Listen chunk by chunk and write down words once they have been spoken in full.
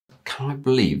cannot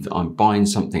believe that I'm buying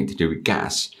something to do with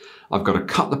gas. I've got to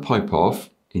cut the pipe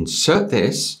off, insert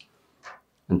this,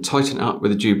 and tighten it up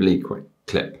with a Jubilee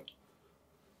clip.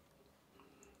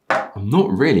 I'm not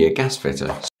really a gas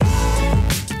fitter.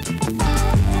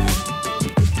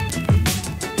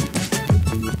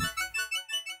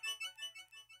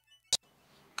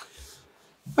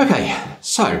 Okay,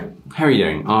 so how are you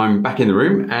doing? I'm back in the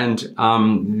room, and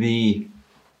the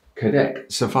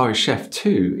Cadac Safari Chef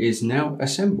 2 is now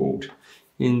assembled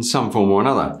in some form or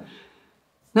another.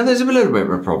 Now there's a little bit of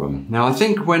a problem. Now I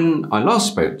think when I last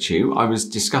spoke to you, I was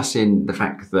discussing the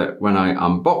fact that when I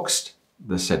unboxed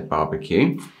the said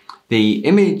barbecue, the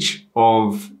image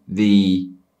of the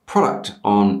product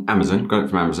on Amazon, got it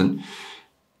from Amazon,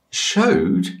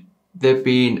 showed there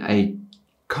being a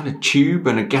kind of tube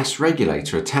and a gas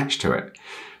regulator attached to it.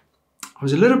 I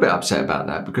was a little bit upset about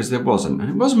that because there wasn't, and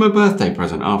it wasn't my birthday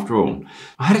present after all.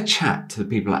 I had a chat to the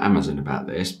people at Amazon about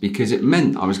this because it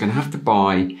meant I was going to have to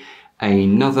buy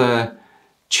another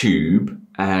tube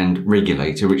and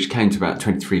regulator, which came to about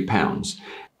 £23.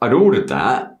 I'd ordered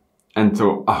that and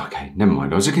thought, oh, okay, never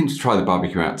mind. I was looking to try the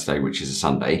barbecue out today, which is a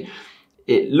Sunday.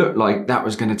 It looked like that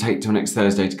was going to take till next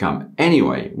Thursday to come.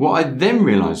 Anyway, what I then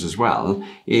realised as well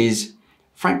is,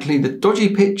 frankly, the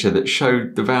dodgy picture that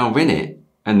showed the valve in it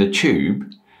and the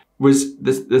tube was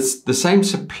the same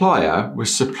supplier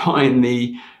was supplying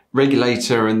the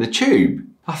regulator and the tube.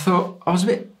 I thought, I was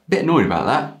a bit annoyed about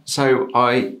that. So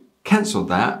I cancelled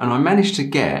that, and I managed to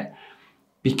get,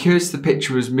 because the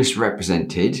picture was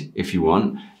misrepresented, if you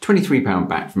want, £23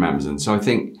 back from Amazon. So I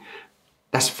think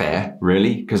that's fair,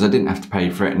 really, because I didn't have to pay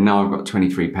for it, and now I've got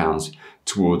 £23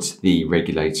 towards the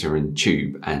regulator and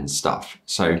tube and stuff.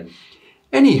 So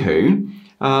anywho,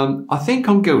 I think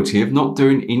I'm guilty of not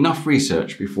doing enough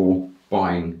research before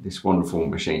buying this wonderful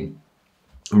machine.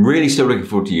 I'm really still looking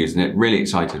forward to using it, really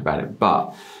excited about it,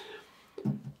 but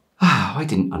I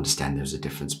didn't understand there was a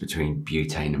difference between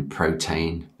butane and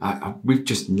propane. We've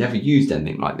just never used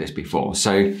anything like this before.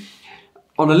 So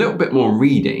on a little bit more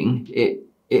reading,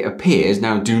 it appears,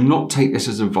 now do not take this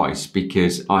as advice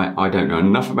because I don't know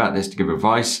enough about this to give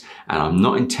advice, and I'm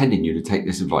not intending you to take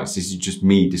this advice. This is just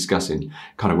me discussing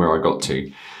kind of where I got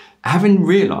to. Having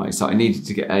realised that I needed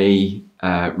to get a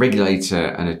regulator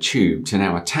and a tube to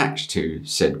now attach to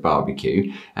said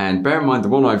barbecue, and bear in mind the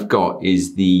one I've got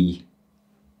is the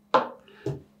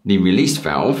release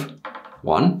valve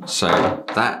one, so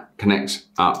that connects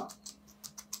up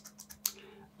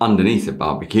underneath the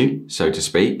barbecue, so to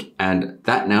speak, and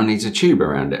that now needs a tube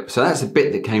around it. So that's the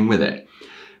bit that came with it.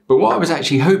 But what I was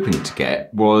actually hoping to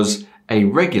get was a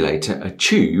regulator, a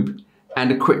tube,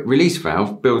 and a quick release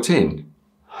valve built in.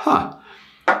 Huh.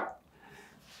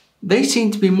 They seem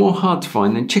to be more hard to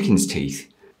find than chicken's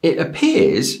teeth. It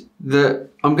appears that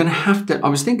I'm gonna have to, I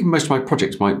was thinking most of my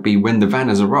projects might be when the van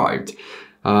has arrived,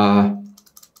 but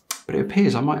it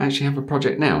appears I might actually have a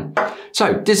project now.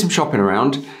 So did some shopping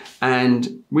around,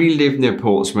 and we live near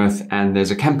Portsmouth, and there's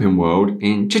a Camping World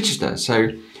in Chichester. So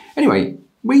anyway,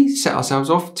 we set ourselves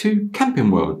off to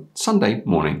Camping World Sunday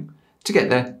morning to get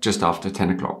there just after 10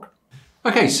 o'clock.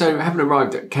 Okay, so having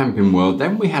arrived at Camping World,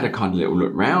 then we had a kind of little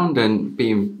look round, and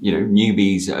being, you know,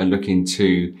 newbies that are looking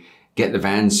to get the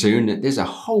van soon, there's a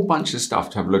whole bunch of stuff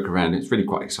to have a look around. It's really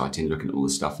quite exciting looking at all the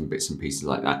stuff and bits and pieces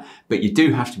like that. But you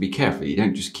do have to be careful. You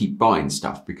don't just keep buying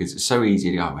stuff because it's so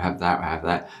easy to go, oh, we have that,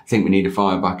 I think we need a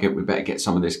fire bucket, we better get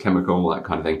some of this chemical, that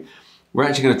kind of thing. We're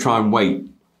actually going to try and wait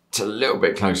till a little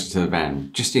bit closer to the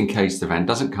van, just in case the van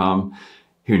doesn't come.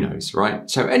 Who knows, right?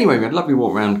 So anyway, we had a lovely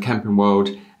walk around Camping World,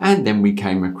 and then we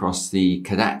came across the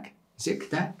Cadac. Is it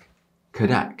Cadac?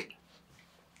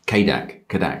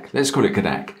 Cadac. Let's call it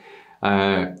Cadac.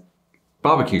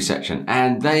 Barbecue section,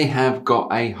 and they have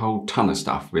got a whole ton of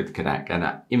stuff with Cadac,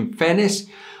 and in fairness,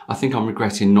 I think I'm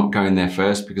regretting not going there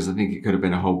first because I think it could have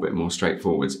been a whole bit more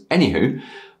straightforward. Anywho,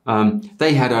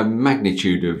 they had a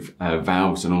magnitude of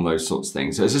valves and all those sorts of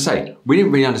things. So as I say, we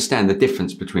didn't really understand the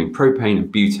difference between propane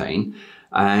and butane,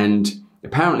 and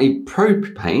apparently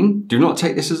propane, do not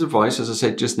take this as advice, as I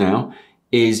said just now,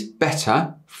 is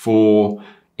better for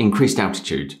increased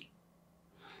altitude.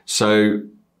 So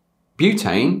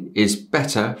butane is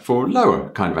better for lower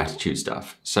kind of altitude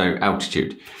stuff, so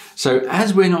altitude. So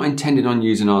as we're not intended on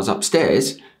using ours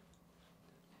upstairs,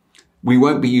 we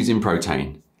won't be using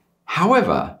propane.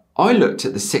 However, I looked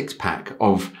at the 6-pack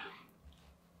of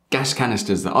gas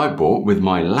canisters that I bought with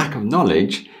my lack of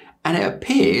knowledge, and it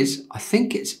appears, I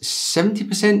think it's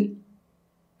 70%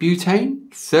 butane,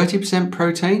 30%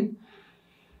 propane.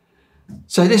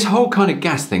 So this whole kind of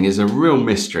gas thing is a real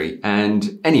mystery. And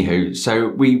anywho,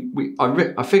 so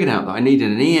I figured out that I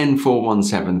needed an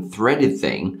EN417 threaded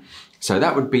thing, So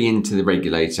that would be into the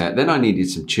regulator. Then I needed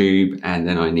some tube, and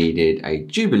then I needed a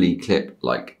Jubilee clip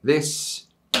like this,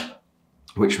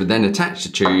 which would then attach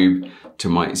the tube to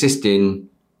my existing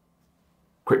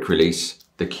quick release,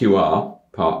 the QR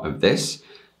part of this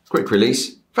quick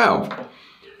release valve.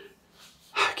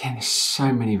 Again, there's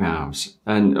so many valves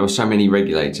or so many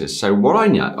regulators. So what I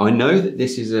know that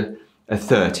this is a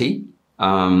 30,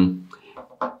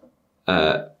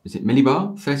 is it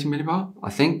millibar, 30 millibar,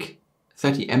 I think,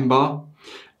 30 M bar.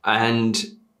 And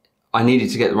I needed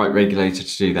to get the right regulator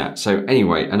to do that. So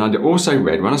anyway, and I also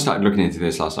read, when I started looking into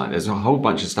this last night, there's a whole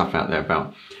bunch of stuff out there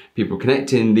about people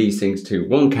connecting these things to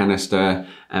one canister,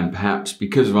 and perhaps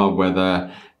because of our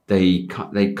weather, they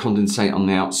condensate on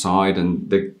the outside, and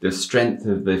the strength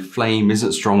of the flame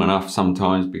isn't strong enough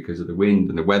sometimes because of the wind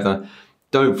and the weather.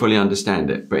 Don't fully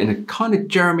understand it, but in a kind of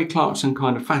Jeremy Clarkson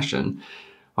kind of fashion,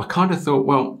 I kind of thought,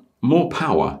 well, more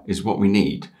power is what we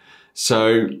need.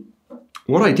 So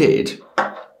what I did,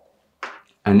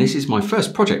 and this is my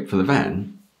first project for the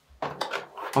van,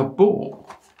 I bought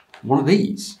one of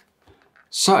these.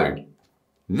 So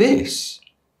this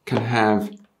can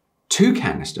have 2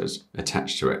 canisters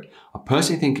attached to it. I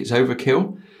personally think it's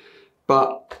overkill,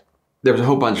 but there was a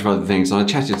whole bunch of other things. And I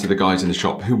chatted to the guys in the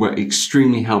shop who were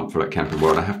extremely helpful at Camping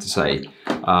World, I have to say.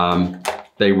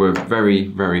 They were very,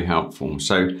 very helpful.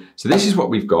 So this is what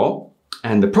we've got.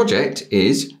 And the project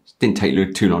is, didn't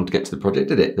take too long to get to the project,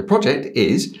 did it? The project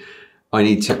is, I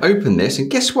need to open this, and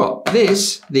guess what?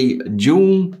 This, the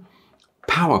Dual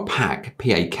Power Pak,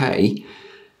 PAK,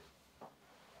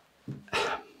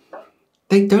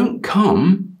 they don't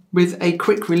come with a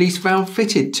quick release valve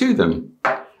fitted to them.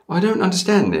 I don't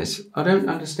understand this. I don't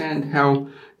understand how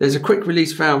there's a quick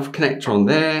release valve connector on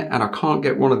there and I can't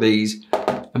get one of these.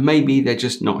 And maybe they're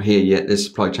just not here yet. There's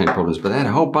supply chain problems, but they had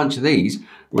a whole bunch of these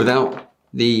without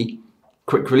the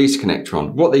quick release connector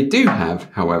on. What they do have,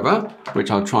 however,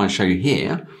 which I'll try and show you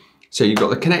here. So you've got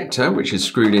the connector, which is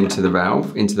screwed into the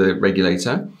valve, into the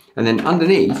regulator. And then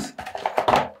underneath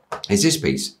is this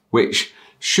piece, which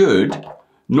should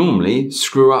normally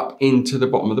screw up into the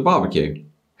bottom of the barbecue.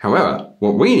 However,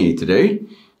 what we need to do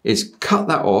is cut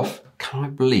that off. Can I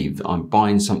believe that I'm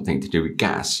buying something to do with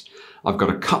gas? I've got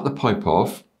to cut the pipe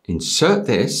off, insert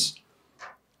this,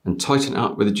 and tighten it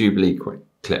up with a Jubilee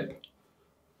clip.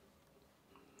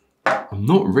 I'm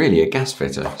not really a gas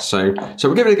fitter, so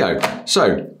we'll give it a go.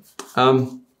 So,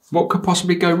 what could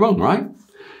possibly go wrong, right?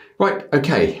 Right,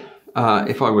 okay.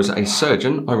 If I was a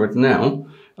surgeon, I would now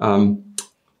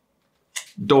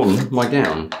don my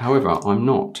gown. However, I'm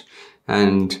not.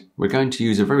 And we're going to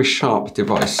use a very sharp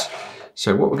device.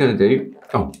 So what we're going to do,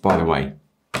 oh, by the way,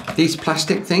 these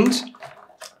plastic things,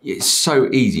 it's so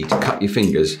easy to cut your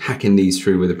fingers hacking these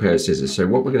through with a pair of scissors. So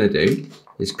what we're going to do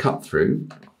is cut through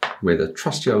with a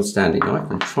trusty old standing knife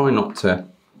and try not to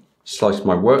slice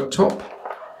my worktop,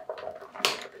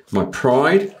 my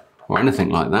pride, or anything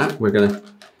like that.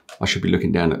 I should be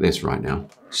looking down at this right now.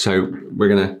 So we're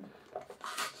going to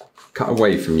cut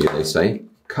away from you, they say.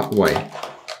 Cut away.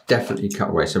 Definitely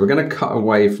cut away. So we're going to cut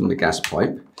away from the gas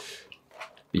pipe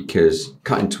because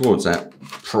cutting towards that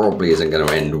probably isn't going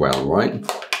to end well, right?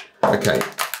 Okay.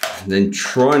 And then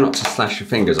try not to slash your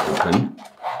fingers open.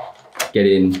 Get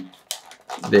in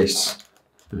this.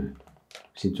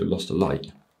 Seem to have lost a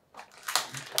light.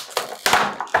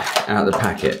 Out of the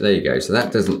packet. There you go. So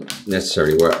that doesn't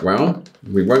necessarily work well.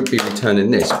 We won't be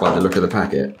returning this by the look of the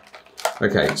packet.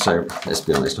 Okay, so let's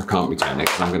be honest, I can't return it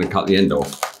because I'm going to cut the end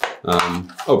off.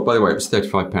 Oh, by the way, it was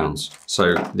 £35.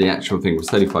 So the actual thing was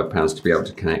 £35 to be able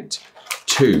to connect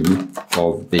 2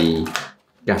 of the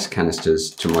gas canisters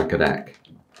to my Cadac.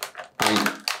 I mean,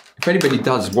 if anybody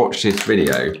does watch this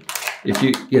video,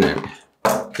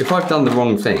 if I've done the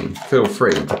wrong thing, feel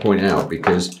free to point it out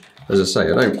because, as I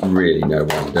say, I don't really know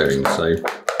what I'm doing. So,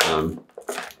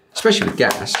 especially with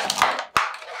gas.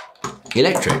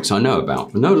 Electrics I know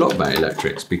about. I know a lot about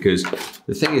electrics because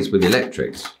the thing is with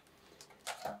electrics,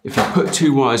 if you put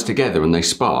 2 wires together and they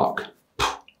spark,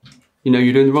 you know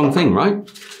you're doing the wrong thing, right?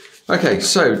 Okay,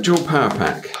 so dual power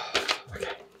pack.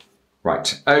 Okay,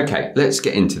 right, okay, let's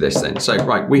get into this then. So,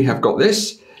 right, we have got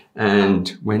this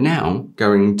and we're now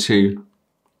going to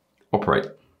operate.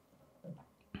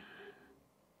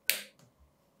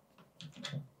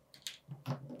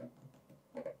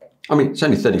 I mean, it's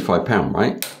only £35,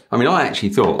 right? I mean, I actually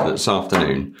thought that this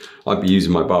afternoon I'd be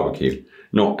using my barbecue,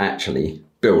 not actually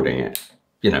building it,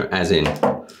 as in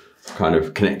kind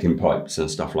of connecting pipes and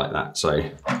stuff like that. So,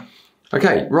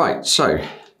 okay, right. So,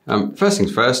 first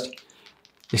things first,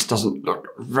 this doesn't look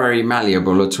very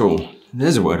malleable at all.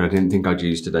 There's a word I didn't think I'd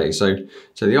use today. So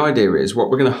the idea is what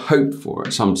we're going to hope for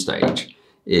at some stage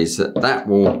is that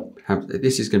will have,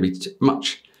 this is going to be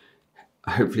much,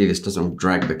 hopefully this doesn't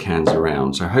drag the cans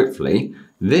around. So hopefully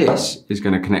this is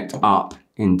going to connect up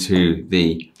into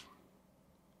the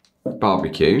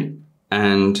barbecue,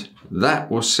 and that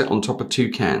will sit on top of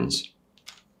 2 cans.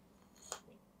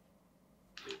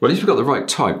 Well, at least we've got the right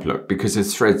type, look, because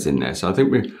there's threads in there. So I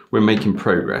think we're making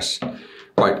progress.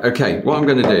 Right, okay, what I'm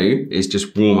going to do is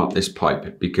just warm up this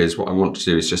pipe, because what I want to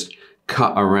do is just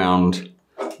cut around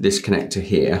this connector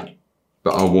here,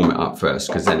 but I'll warm it up first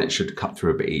because then it should cut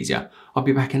through a bit easier. I'll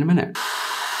be back in a minute.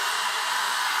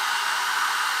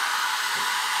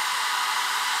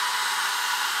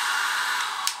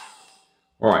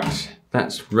 All right,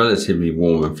 that's relatively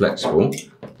warm and flexible.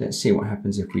 Let's see what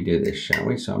happens if we do this, shall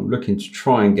we? So I'm looking to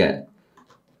try and get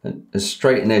as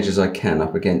straight an edge as I can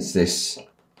up against this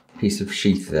piece of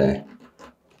sheath there.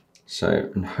 So,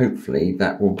 and hopefully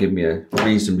that will give me a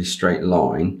reasonably straight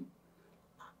line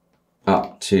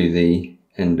up to the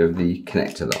end of the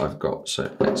connector that I've got.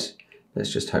 So let's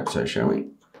just hope so, shall we?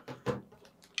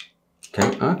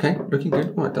 Okay, looking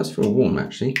good. Oh, it does feel warm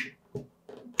actually.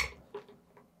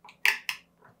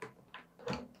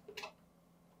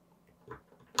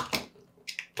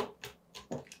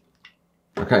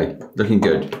 Okay, looking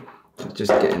good.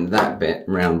 Just getting that bit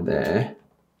round there.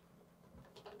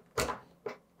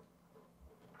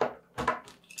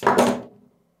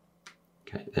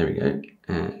 Okay, there we go.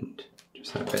 And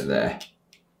just that bit there.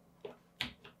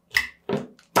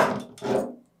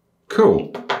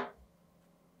 Cool.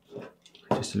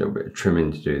 Just a little bit of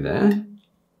trimming to do there.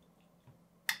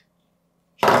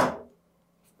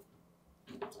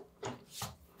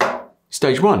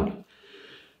 Stage 1.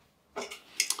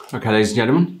 Okay, ladies and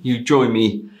gentlemen, you join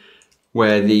me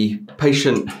where the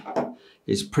patient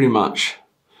is pretty much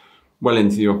well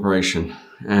into the operation,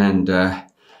 and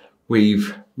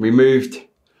we've removed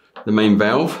the main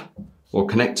valve or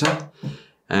connector,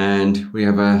 and we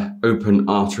have an open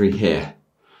artery here.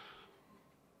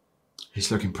 It's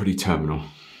looking pretty terminal.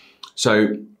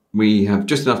 So we have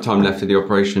just enough time left of the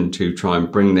operation to try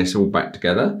and bring this all back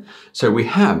together. So we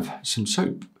have some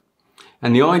soap.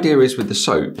 And the idea is with the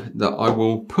soap that I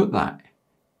will put that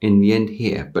in the end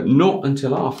here, but not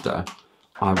until after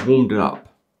I've warmed it up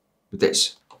with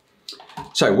this.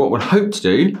 So what we'll hope to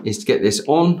do is to get this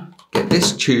on, get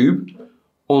this tube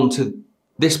onto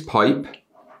this pipe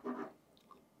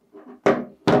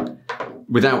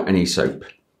without any soap.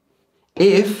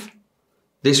 If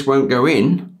this won't go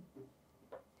in,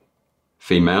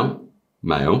 female,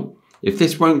 male, if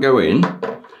this won't go in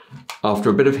after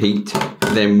a bit of heat,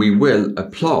 then we will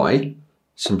apply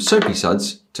some soapy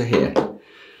suds to here.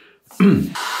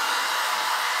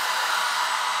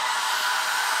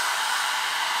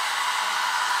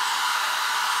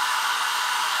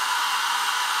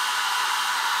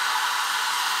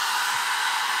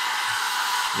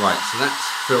 Right, so that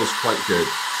feels quite good.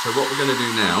 So what we're going to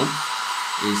do now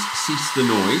is cease the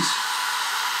noise.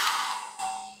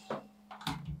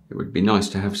 It would be nice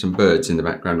to have some birds in the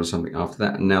background or something after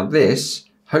that. And now this,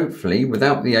 hopefully,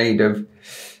 without the aid of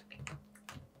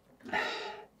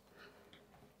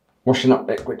washing up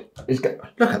liquid, is going.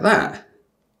 Look at that.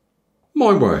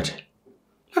 My word.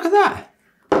 Look at that.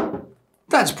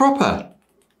 That's proper.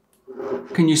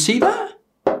 Can you see that?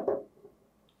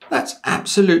 That's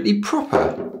absolutely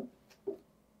proper.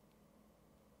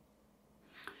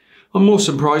 I'm more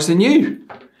surprised than you.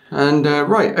 And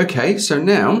right, okay, so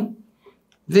now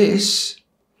this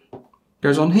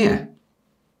goes on here.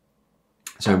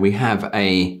 So we have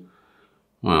a,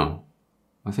 well,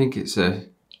 I think it's a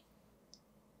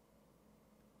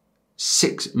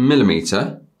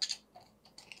 6mm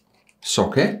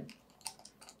socket.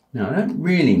 Now I don't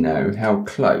really know how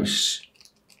close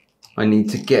I need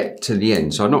to get to the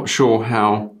end. So I'm not sure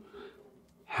how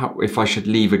if I should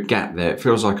leave a gap there. It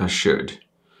feels like I should.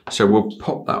 So we'll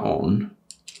pop that on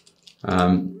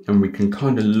and we can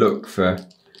kind of look for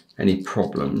any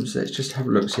problems. Let's just have a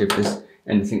look, see if there's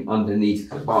anything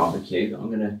underneath the barbecue that I'm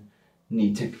going to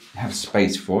need to have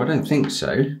space for. I don't think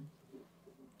so.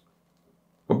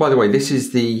 Well, by the way, this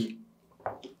is the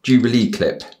Jubilee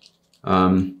clip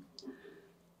that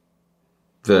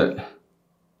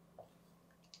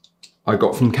I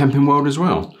got from Camping World as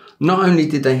well. Not only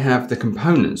did they have the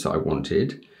components that I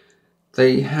wanted,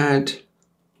 they had,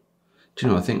 do you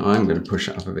know, I think I'm going to push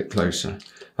it up a bit closer.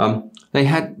 They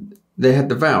had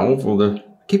the valve, or the,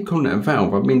 I keep calling it a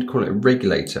valve, I mean to call it a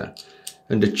regulator,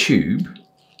 and a tube.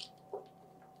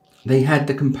 They had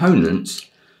the components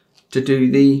to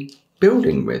do the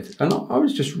building with, and I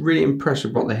was just really impressed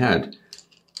with what they had.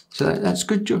 So that's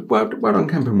good job. Well done,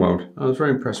 Camping World. I was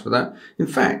very impressed with that. In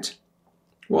fact,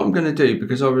 what I'm going to do,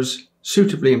 because I was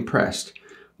suitably impressed,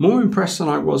 More impressed than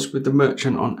I was with the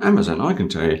merchant on Amazon, I can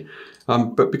tell you.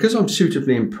 But because I'm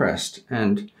suitably impressed,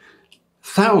 and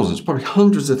thousands, probably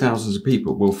hundreds of thousands of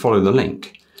people will follow the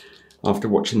link after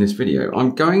watching this video,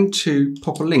 I'm going to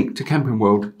pop a link to Camping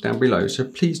World down below. So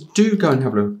please do go and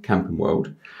have a look at Camping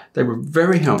World. They were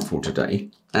very helpful today,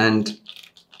 and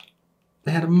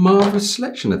they had a marvellous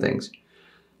selection of things.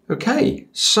 Okay,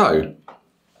 so,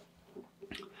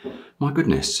 my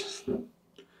goodness.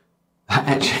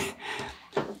 Actually,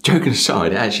 joking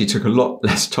aside, it actually took a lot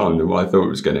less time than what I thought it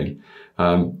was going to.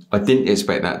 I didn't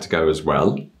expect that to go as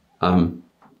well.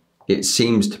 It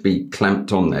seems to be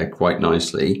clamped on there quite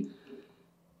nicely.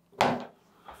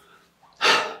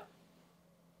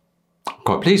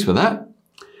 Quite pleased with that.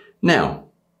 Now,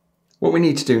 what we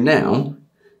need to do now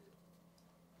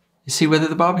is see whether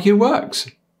the barbecue works.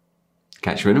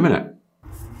 Catch you in a minute.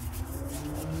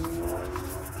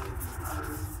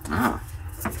 Ah,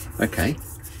 okay.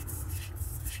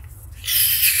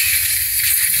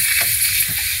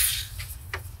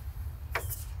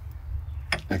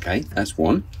 Okay, that's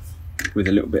one, with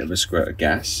a little bit of a squirt of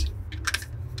gas.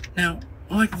 Now,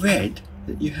 I'd read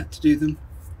that you had to do them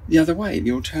the other way,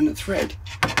 the alternate thread.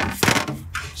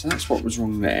 So that's what was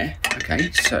wrong there.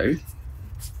 Okay, so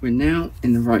we're now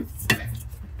in the right,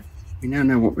 we now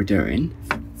know what we're doing.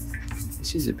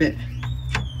 This is a bit,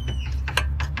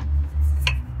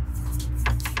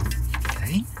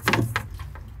 okay.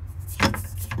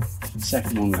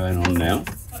 Second one going on now.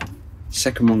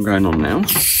 Second one going on now.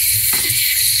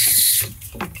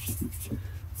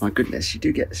 My goodness, you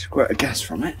do get a squirt of gas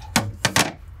from it.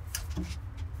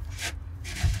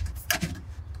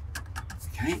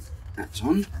 Okay, that's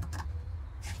on.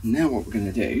 Now what we're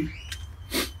going to do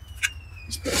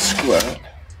is put a squirt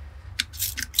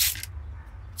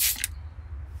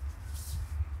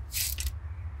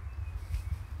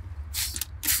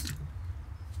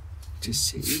to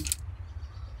see.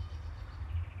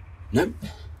 Nope.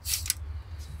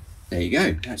 There you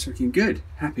go, that's looking good.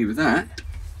 Happy with that.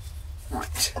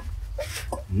 Right,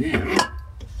 now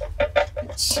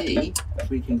let's see if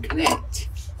we can connect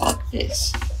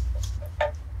this.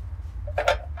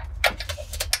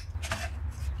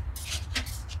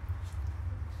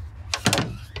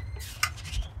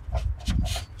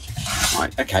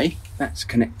 Right, okay, that's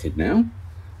connected now.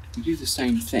 We do the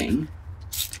same thing.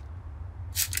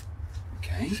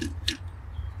 Okay,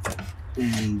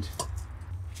 and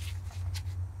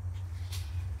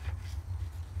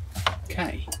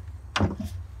okay.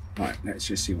 Right, let's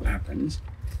just see what happens.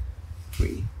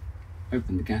 We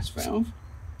open the gas valve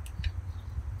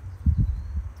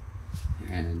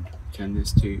and turn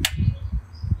this to,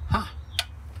 ha,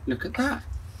 look at that.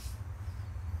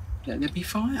 Let there be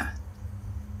fire.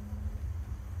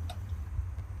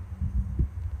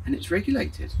 And it's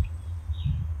regulated.